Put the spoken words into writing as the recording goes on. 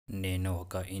నేను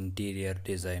ఒక ఇంటీరియర్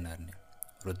డిజైనర్ని.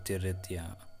 వృత్తిరీత్యా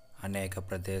అనేక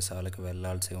ప్రదేశాలకు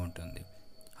వెళ్ళాల్సి ఉంటుంది.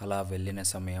 అలా వెళ్ళిన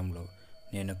సమయంలో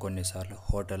నేను కొన్నిసార్లు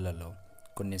హోటళ్లలో,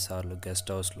 కొన్నిసార్లు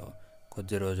గెస్ట్ హౌస్లో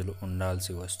కొద్ది రోజులు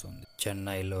ఉండాల్సి వస్తుంది.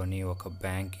 చెన్నైలోని ఒక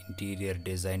బ్యాంక్ ఇంటీరియర్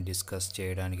డిజైన్ డిస్కస్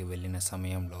చేయడానికి వెళ్ళిన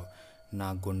సమయంలో నా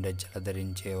గుండె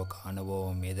జలధరించే ఒక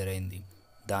అనుభవం ఎదురైంది.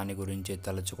 దాని గురించి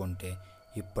తలుచుకుంటే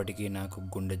ఇప్పటికీ నాకు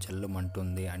గుండె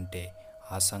జల్లుమంటుంది. అంటే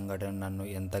ఆ సంఘటన నన్ను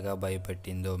ఎంతగా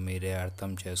భయపెట్టిందో మీరే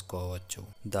అర్థం చేసుకోవచ్చు.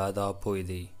 దాదాపు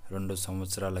ఇది 2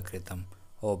 సంవత్సరాల క్రితం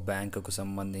ఓ బ్యాంకుకు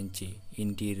సంబంధించి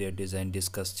ఇంటీరియర్ డిజైన్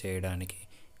డిస్కస్ చేయడానికి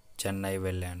చెన్నై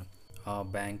వెళ్ళాను. ఆ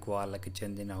బ్యాంక్ వాళ్ళకి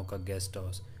చెందిన ఒక గెస్ట్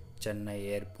హౌస్ చెన్నై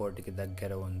ఎయిర్పోర్ట్కి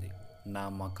దగ్గర ఉంది. నా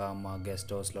మకాం ఆ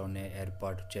గెస్ట్ హౌస్లోనే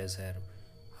ఏర్పాటు చేశారు.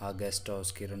 ఆ గెస్ట్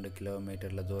హౌస్కి 2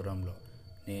 కిలోమీటర్ల దూరంలో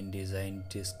నేను డిజైన్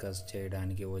డిస్కస్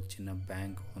చేయడానికి వచ్చిన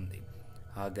బ్యాంక్ ఉంది.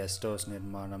 ఆ గెస్ట్ హౌస్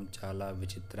నిర్మాణం చాలా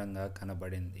విచిత్రంగా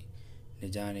కనబడింది.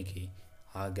 నిజానికి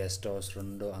ఆ గెస్ట్ హౌస్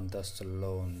 2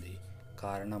 అంతస్తుల్లో ఉంది.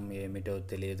 కారణం ఏమిటో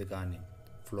తెలియదు కానీ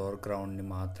ఫ్లోర్ గ్రౌండ్ని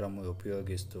మాత్రం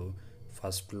ఉపయోగిస్తూ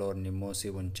ఫస్ట్ ఫ్లోర్ని మూసి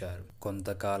ఉంచారు.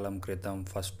 కొంతకాలం క్రితం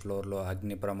ఫస్ట్ ఫ్లోర్లో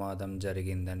అగ్ని ప్రమాదం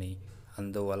జరిగిందని,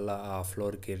 అందువల్ల ఆ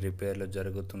ఫ్లోర్కి రిపేర్లు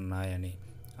జరుగుతున్నాయని,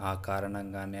 ఆ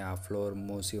కారణంగానే ఆ ఫ్లోర్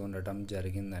మూసి ఉండటం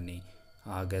జరిగిందని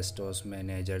ఆ గెస్ట్ హౌస్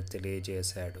మేనేజర్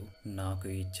తెలియజేశాడు. నాకు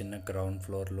ఇచ్చిన గ్రౌండ్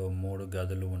ఫ్లోర్లో 3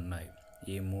 గదులు ఉన్నాయి.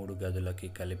 ఈ 3 గదులకి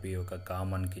కలిపి ఒక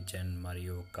కామన్ కిచెన్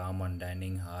మరియు కామన్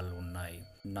డైనింగ్ హాల్ ఉన్నాయి.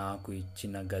 నాకు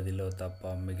ఇచ్చిన గదిలో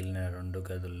తప్ప మిగిలిన 2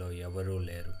 గదుల్లో ఎవరూ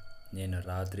లేరు. నేను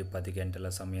రాత్రి 10 గంటల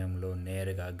సమయంలో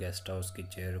నేరుగా గెస్ట్ హౌస్కి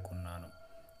చేరుకున్నాను.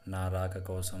 నా రాక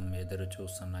కోసం ఎదురు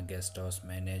చూస్తున్న గెస్ట్ హౌస్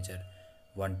మేనేజర్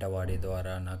వంటవాడి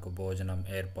ద్వారా నాకు భోజనం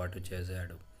ఏర్పాటు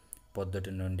చేశాడు.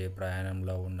 పొద్దుటి నుండి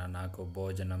ప్రయాణంలో ఉన్న నాకు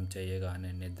భోజనం చేయగానే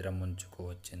నిద్ర ముంచుకు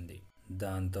వచ్చింది.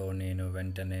 దాంతో నేను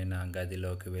వెంటనే నా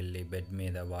గదిలోకి వెళ్ళి బెడ్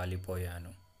మీద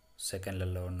వాలిపోయాను.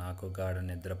 సెకండ్లలో నాకు గాఢ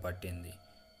నిద్ర పట్టింది.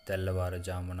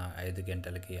 తెల్లవారుజామున 5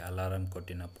 గంటలకి అలారం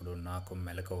కొట్టినప్పుడు నాకు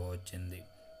మెలకువ వచ్చింది.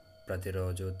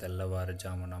 ప్రతిరోజు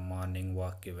తెల్లవారుజామున మార్నింగ్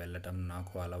వాక్కి వెళ్ళటం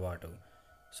నాకు అలవాటు.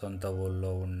 సొంత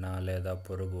ఊళ్ళో ఉన్నా లేదా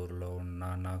పొరుగు ఊళ్ళో ఉన్నా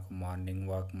నాకు మార్నింగ్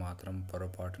వాక్ మాత్రం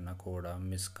పొరపాటున కూడా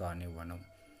మిస్ కానివ్వను.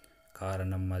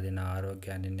 కారణం అది నా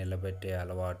ఆరోగ్యాన్ని నిలబెట్టే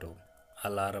అలవాటు.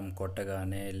 అలారం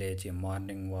కొట్టగానే లేచి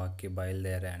మార్నింగ్ వాక్కి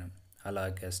బయలుదేరాను. అలా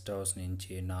గెస్ట్ హౌస్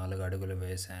నుంచి 4 అడుగులు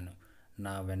వేశాను.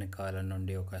 నా వెనకాల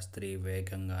నుండి ఒక స్త్రీ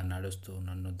వేగంగా నడుస్తూ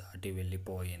నన్ను దాటి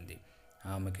వెళ్ళిపోయింది.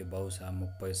 ఆమెకి బహుశా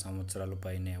 30 సంవత్సరాల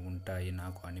పైనే ఉంటాయి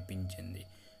నాకు అనిపించింది.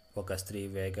 ఒక స్త్రీ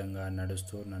వేగంగా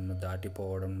నడుస్తూ నన్ను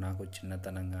దాటిపోవడం నాకు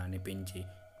చిన్నతనంగా అనిపించి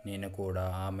నేను కూడా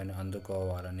ఆమెను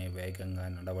అందుకోవాలని వేగంగా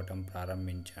నడవటం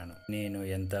ప్రారంభించాను. నేను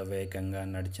ఎంత వేగంగా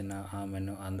నడిచినా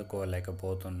ఆమెను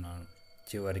అందుకోలేకపోతున్నాను.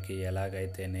 చివరికి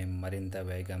ఎలాగైతేనే మరింత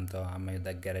వేగంతో ఆమె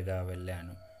దగ్గరగా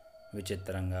వెళ్ళాను.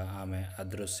 విచిత్రంగా ఆమె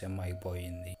అదృశ్యం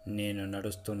అయిపోయింది. నేను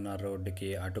నడుస్తున్న రోడ్డుకి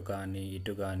అటు కానీ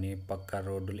ఇటు కానీ పక్క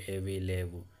రోడ్డులు ఏవీ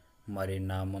లేవు. మరి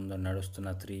నా ముందు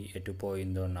నడుస్తున్న స్త్రీ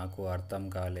ఎటుపోయిందో నాకు అర్థం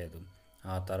కాలేదు.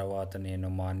 ఆ తర్వాత నేను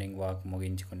మార్నింగ్ వాక్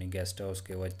ముగించుకుని గెస్ట్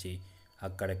హౌస్కి వచ్చి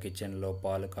అక్కడ కిచెన్లో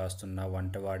పాలు కాస్తున్న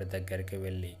వంటవాడి దగ్గరికి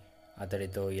వెళ్ళి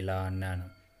అతడితో ఇలా అన్నాను,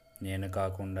 నేను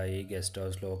కాకుండా ఈ గెస్ట్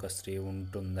హౌస్లో ఒక స్త్రీ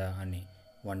ఉంటుందా అని.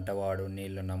 వంటవాడు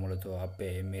నీళ్లు నములుతూ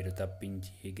అబ్బే, మీరు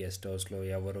తప్పించి ఈ గెస్ట్ హౌస్లో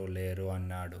ఎవరూ లేరు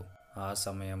అన్నాడు. ఆ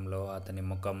సమయంలో అతని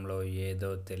ముఖంలో ఏదో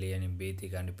తెలియని భీతి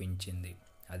కనిపించింది.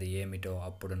 అది ఏమిటో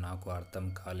అప్పుడు నాకు అర్థం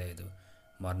కాలేదు.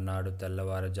 మర్నాడు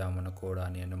తెల్లవారుజామున కూడా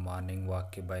నేను మార్నింగ్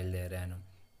వాక్కి బయలుదేరాను.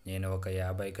 నేను ఒక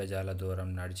 50 గజాల దూరం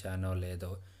నడిచానో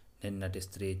లేదో నిన్నటి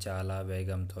స్త్రీ చాలా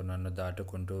వేగంతో నన్ను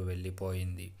దాటుకుంటూ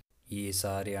వెళ్ళిపోయింది.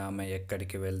 ఈసారి ఆమె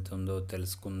ఎక్కడికి వెళ్తుందో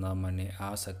తెలుసుకుందామని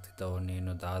ఆసక్తితో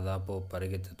నేను దాదాపు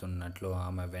పరిగెత్తుతున్నట్లు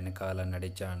ఆమె వెనకాల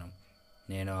నడిచాను.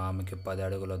 నేను ఆమెకి 10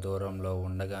 అడుగుల దూరంలో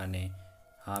ఉండగానే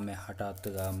ఆమె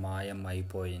హఠాత్తుగా మాయం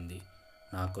అయిపోయింది.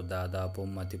 నాకు దాదాపు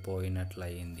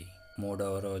మతిపోయినట్లయింది.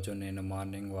 3వ రోజు నేను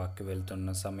మార్నింగ్ వాక్కి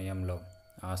వెళ్తున్న సమయంలో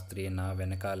ఆ స్త్రీ నా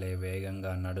వెనకాలే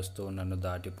వేగంగా నడుస్తూ నన్ను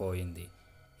దాటిపోయింది.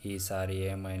 ఈసారి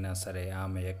ఏమైనా సరే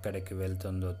ఆమె ఎక్కడికి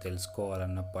వెళ్తుందో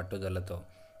తెలుసుకోవాలన్న పట్టుదలతో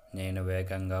నేను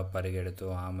వేగంగా పరిగెడుతూ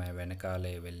ఆమె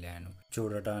వెనకాలే వెళ్ళాను.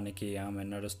 చూడటానికి ఆమె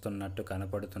నడుస్తున్నట్టు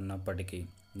కనపడుతున్నప్పటికీ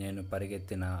నేను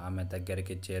పరిగెత్తిన ఆమె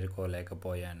దగ్గరికి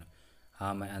చేరుకోలేకపోయాను.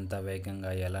 ఆమె అంత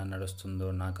వేగంగా ఎలా నడుస్తుందో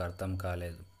నాకు అర్థం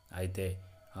కాలేదు. అయితే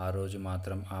ఆ రోజు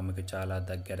మాత్రం ఆమెకు చాలా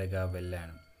దగ్గరగా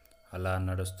వెళ్ళాను. అలా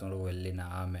నడుస్తూ వెళ్ళిన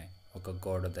ఆమె ఒక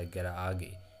గోడ దగ్గర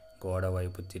ఆగి గోడ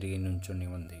వైపు తిరిగి నుంచుని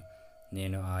ఉంది.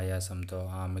 నేను ఆయాసంతో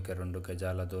ఆమెకు 2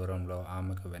 గజాల దూరంలో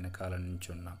ఆమెకు వెనకాల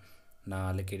నించున్నా. నా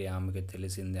అలికిడి ఆమెకు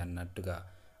తెలిసింది అన్నట్టుగా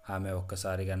ఆమె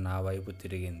ఒక్కసారిగా నా వైపు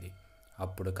తిరిగింది.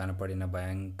 అప్పుడు కనపడిన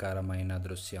భయంకరమైన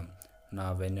దృశ్యం నా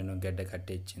వెన్నును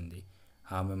గడ్డకట్టించింది.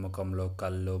 ఆమె ముఖంలో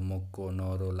కళ్ళు, ముక్కు,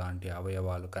 నోరు లాంటి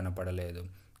అవయవాలు కనపడలేదు.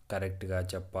 కరెక్ట్గా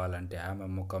చెప్పాలంటే ఆమె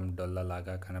ముఖం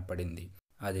డొల్లలాగా కనపడింది.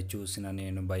 అది చూసిన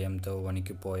నేను భయంతో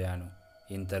వణికిపోయాను.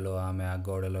 ఇంతలో ఆమె ఆ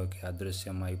గోడలోకి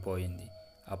అదృశ్యం అయిపోయింది.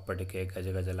 అప్పటికే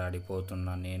గజగజలాడిపోతున్న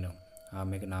నేను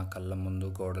ఆమెకు నా కళ్ళ ముందు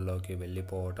గోడలోకి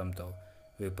వెళ్ళిపోవటంతో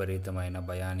విపరీతమైన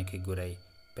భయానికి గురై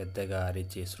పెద్దగా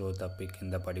అరిచి స్పృహ తప్పి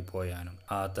కింద పడిపోయాను.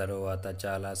 ఆ తరువాత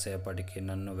చాలాసేపటికి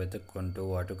నన్ను వెతుక్కుంటూ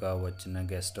అటుగా వచ్చిన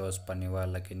గెస్ట్ హౌస్ పని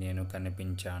వాళ్ళకి నేను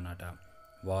కనిపించానట.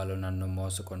 వాళ్ళు నన్ను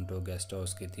మోసుకుంటూ గెస్ట్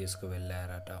హౌస్కి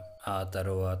తీసుకువెళ్ళారట. ఆ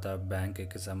తరువాత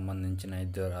బ్యాంకుకి సంబంధించిన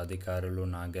 2 అధికారులు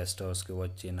నా గెస్ట్ హౌస్కి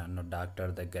వచ్చి నన్ను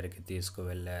డాక్టర్ దగ్గరికి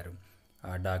తీసుకువెళ్ళారు.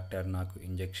 ఆ డాక్టర్ నాకు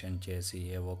ఇంజెక్షన్ చేసి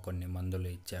ఏవో కొన్ని మందులు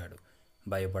ఇచ్చాడు.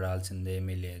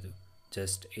 భయపడాల్సిందేమీ లేదు,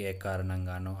 జస్ట్ ఏ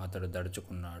కారణంగానో అతడు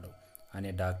దడుచుకున్నాడు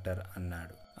అని డాక్టర్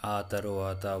అన్నాడు. ఆ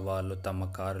తరువాత వాళ్ళు తమ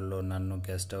కారులో నన్ను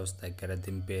గెస్ట్ హౌస్ దగ్గర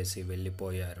దింపేసి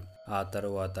వెళ్ళిపోయారు. ఆ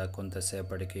తరువాత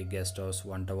కొంతసేపటికి గెస్ట్ హౌస్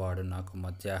వంటవాడు నాకు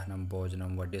మధ్యాహ్నం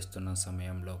భోజనం వడ్డిస్తున్న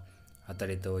సమయంలో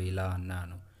అతడితో ఇలా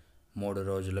అన్నాను. 3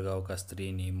 రోజులుగా ఒక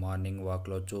స్త్రీని మార్నింగ్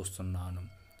వాక్లో చూస్తున్నాను.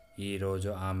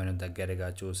 ఈరోజు ఆమెను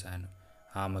దగ్గరగా చూశాను.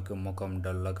 ఆమెకు ముఖం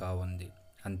డొల్లగా ఉంది.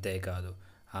 అంతేకాదు,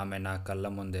 ఆమె నా కళ్ళ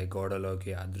ముందే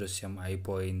గోడలోకి అదృశ్యం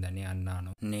అయిపోయిందని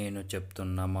అన్నాను. నేను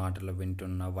చెప్తున్న మాటలు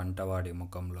వింటున్న వంటవాడి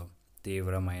ముఖంలో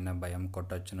తీవ్రమైన భయం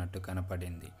కొట్టొచ్చినట్టు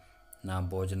కనపడింది. నా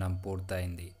భోజనం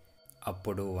పూర్తయింది.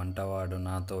 అప్పుడు వంటవాడు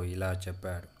నాతో ఇలా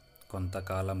చెప్పాడు.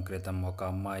 కొంతకాలం క్రితం ఒక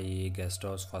అమ్మాయి ఈ గెస్ట్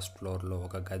హౌస్ ఫస్ట్ ఫ్లోర్లో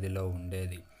ఒక గదిలో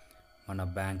ఉండేది. మన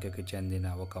బ్యాంకుకి చెందిన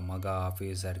ఒక మగ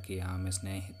ఆఫీసర్కి ఆమె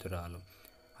స్నేహితురాలు.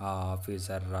 ఆ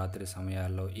ఆఫీసర్ రాత్రి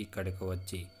సమయాల్లో ఇక్కడికి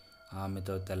వచ్చి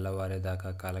ఆమెతో తెల్లవారేదాకా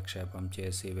కాలక్షేపం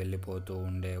చేసి వెళ్ళిపోతూ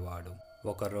ఉండేవాడు.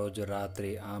 ఒకరోజు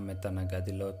రాత్రి ఆమె తన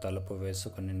గదిలో తలుపు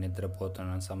వేసుకుని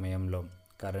నిద్రపోతున్న సమయంలో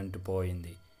కరెంటు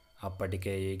పోయింది.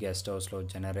 అప్పటికే ఈ గెస్ట్ హౌస్లో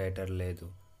జనరేటర్ లేదు.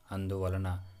 అందువలన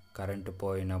కరెంటు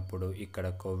పోయినప్పుడు ఇక్కడ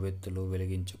కొవ్వొత్తులు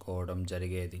వెలిగించుకోవడం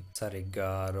జరిగేది. సరిగ్గా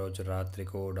ఆ రోజు రాత్రి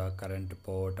కూడా కరెంటు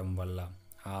పోవటం వల్ల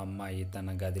ఆ అమ్మాయి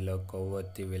తన గదిలో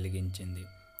కొవ్వొత్తి వెలిగించింది.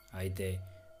 అయితే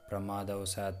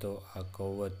ప్రమాదవశాత్తు ఆ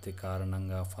కొవ్వొత్తి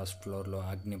కారణంగా ఫస్ట్ ఫ్లోర్లో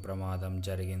అగ్ని ప్రమాదం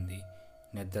జరిగింది.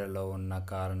 నిద్రలో ఉన్న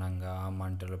కారణంగా ఆ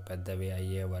మంటలు పెద్దవి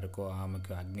అయ్యే వరకు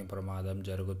ఆమెకు అగ్ని ప్రమాదం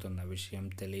జరుగుతున్న విషయం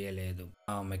తెలియలేదు.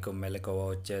 ఆమెకు మెలకువ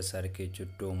వచ్చేసరికి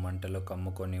చుట్టూ మంటలు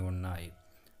కమ్ముకొని ఉన్నాయి.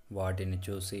 వాటిని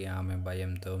చూసి ఆమె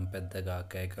భయంతో పెద్దగా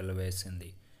కేకలు వేసింది.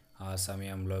 ఆ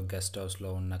సమయంలో గెస్ట్ హౌస్లో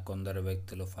ఉన్న కొందరు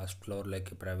వ్యక్తులు ఫస్ట్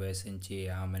ఫ్లోర్లోకి ప్రవేశించి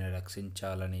ఆమెను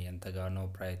రక్షించాలని ఎంతగానో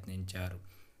ప్రయత్నించారు.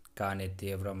 కానీ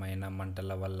తీవ్రమైన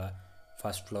మంటల వల్ల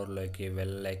ఫస్ట్ ఫ్లోర్లోకి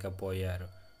వెళ్ళలేకపోయారు.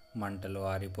 మంటలు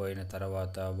ఆరిపోయిన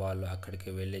తర్వాత వాళ్ళు అక్కడికి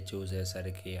వెళ్ళి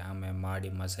చూసేసరికి ఆమె మాడి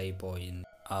మసైపోయింది.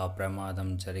 ఆ ప్రమాదం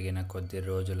జరిగిన కొద్ది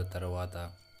రోజుల తర్వాత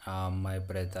ఆ అమ్మాయి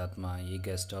ప్రేతాత్మ ఈ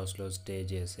గెస్ట్ హౌస్లో స్టే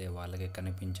చేసే వాళ్ళకి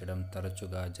కనిపించడం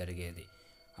తరచుగా జరిగేది.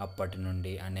 అప్పటి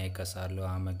నుండి అనేకసార్లు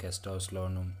ఆమె గెస్ట్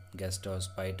హౌస్లోనూ, గెస్ట్ హౌస్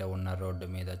బయట ఉన్న రోడ్డు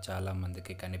మీద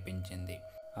చాలామందికి కనిపించింది.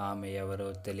 ఆమె ఎవరో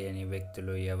తెలియని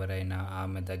వ్యక్తులు ఎవరైనా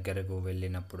ఆమె దగ్గరకు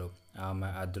వెళ్ళినప్పుడు ఆమె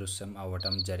అదృశ్యం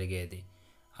అవ్వటం జరిగేది.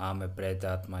 ఆమె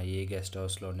ప్రేతాత్మ ఈ గెస్ట్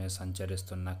హౌస్లోనే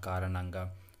సంచరిస్తున్న కారణంగా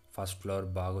ఫస్ట్ ఫ్లోర్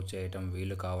బాగు చేయటం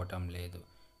వీలు కావటం లేదు.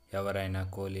 ఎవరైనా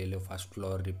కూలీలు ఫస్ట్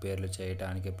ఫ్లోర్ రిపేర్లు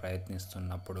చేయడానికి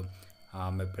ప్రయత్నిస్తున్నప్పుడు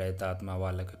ఆమె ప్రేతాత్మ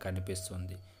వాళ్ళకు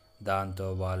కనిపిస్తుంది. దాంతో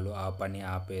వాళ్ళు ఆ పని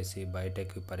ఆపేసి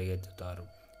బయటకు పరిగెత్తుతారు.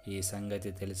 ఈ సంగతి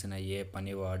తెలిసిన ఏ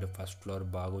పనివాడు ఫస్ట్ ఫ్లోర్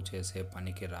బాగు చేసే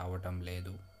పనికి రావటం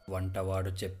లేదు.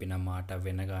 వంటవాడు చెప్పిన మాట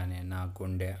వినగానే నా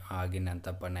గుండె ఆగినంత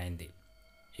పనైంది.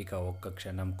 ఇక ఒక్క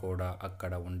క్షణం కూడా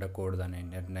అక్కడ ఉండకూడదని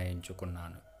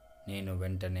నిర్ణయించుకున్నాను. నేను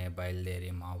వెంటనే బయలుదేరి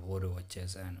మా ఊరు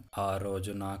వచ్చేశాను. ఆ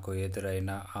రోజు నాకు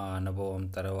ఎదురైన ఆ అనుభవం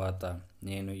తర్వాత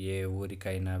నేను ఏ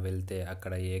ఊరికైనా వెళ్తే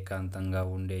అక్కడ ఏకాంతంగా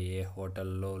ఉండే ఏ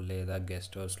హోటల్లో లేదా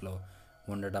గెస్ట్ హౌస్లో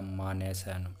ఉండడం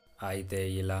మానేశాను. అయితే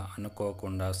ఇలా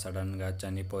అనుకోకుండా సడన్గా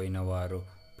చనిపోయిన వారు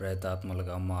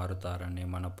ప్రేతాత్మలుగా మారుతారని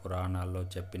మన పురాణాల్లో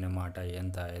చెప్పిన మాట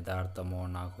ఎంత యథార్థమో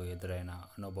నాకు ఎదురైన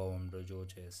అనుభవం రుజువు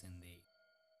చేసింది.